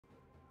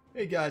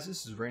Hey guys,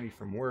 this is Randy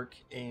from work,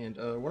 and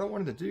what I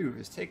wanted to do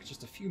is take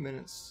just a few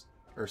minutes,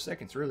 or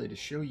seconds really, to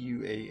show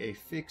you a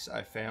fix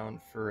I found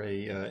for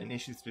an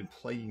issue that's been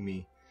plaguing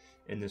me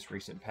in this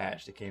recent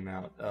patch that came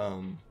out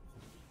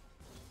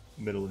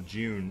middle of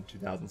June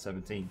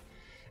 2017.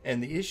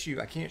 And the issue,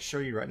 I can't show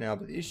you right now,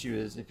 but the issue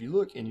is if you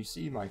look and you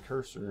see my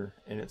cursor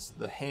and it's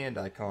the hand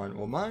icon,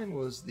 well mine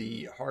was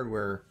the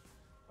hardware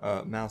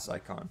mouse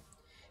icon.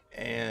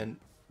 And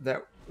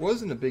that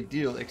wasn't a big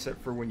deal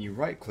except for when you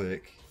right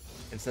click,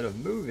 instead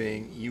of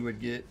moving, you would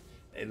get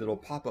a little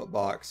pop-up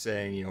box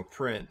saying, you know,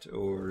 print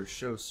or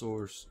show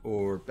source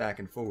or back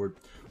and forward,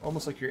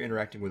 almost like you're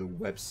interacting with a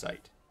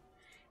website.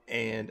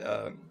 And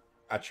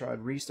I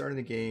tried restarting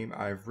the game.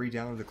 I've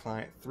re-downloaded the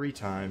client 3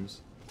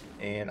 times,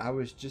 and I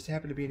was just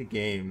happened to be in a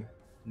game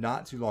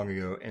not too long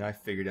ago, and I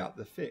figured out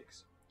the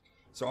fix.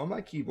 So on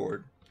my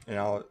keyboard, and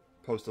I'll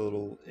post a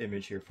little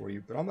image here for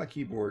you, but on my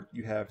keyboard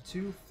you have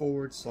 2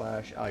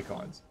 /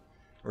 icons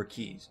or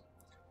keys.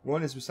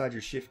 One is beside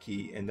your shift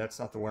key, and that's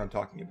not the one I'm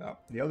talking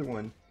about. The other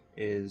one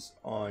is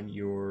on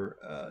your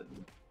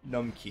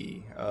num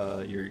key,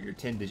 your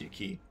 10-digit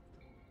key.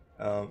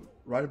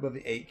 Right above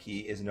the 8 key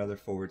is another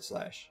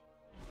 /.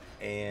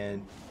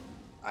 And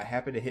I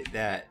happened to hit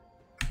that,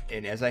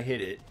 and as I hit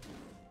it,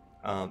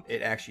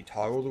 it actually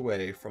toggled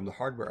away from the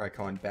hardware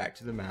icon back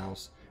to the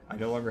mouse. I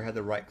no longer had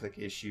the right click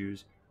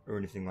issues or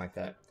anything like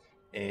that.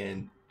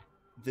 And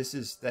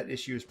that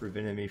issue has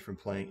prevented me from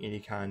playing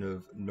any kind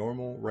of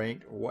normal,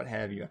 ranked, or what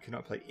have you. I could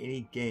not play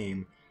any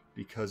game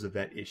because of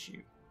that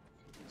issue.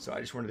 So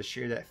I just wanted to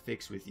share that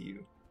fix with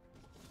you.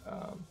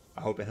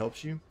 I hope it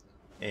helps you,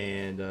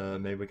 and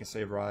maybe we can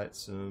save Riot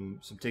some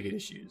ticket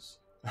issues.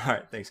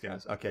 Alright, thanks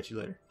guys. I'll catch you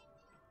later.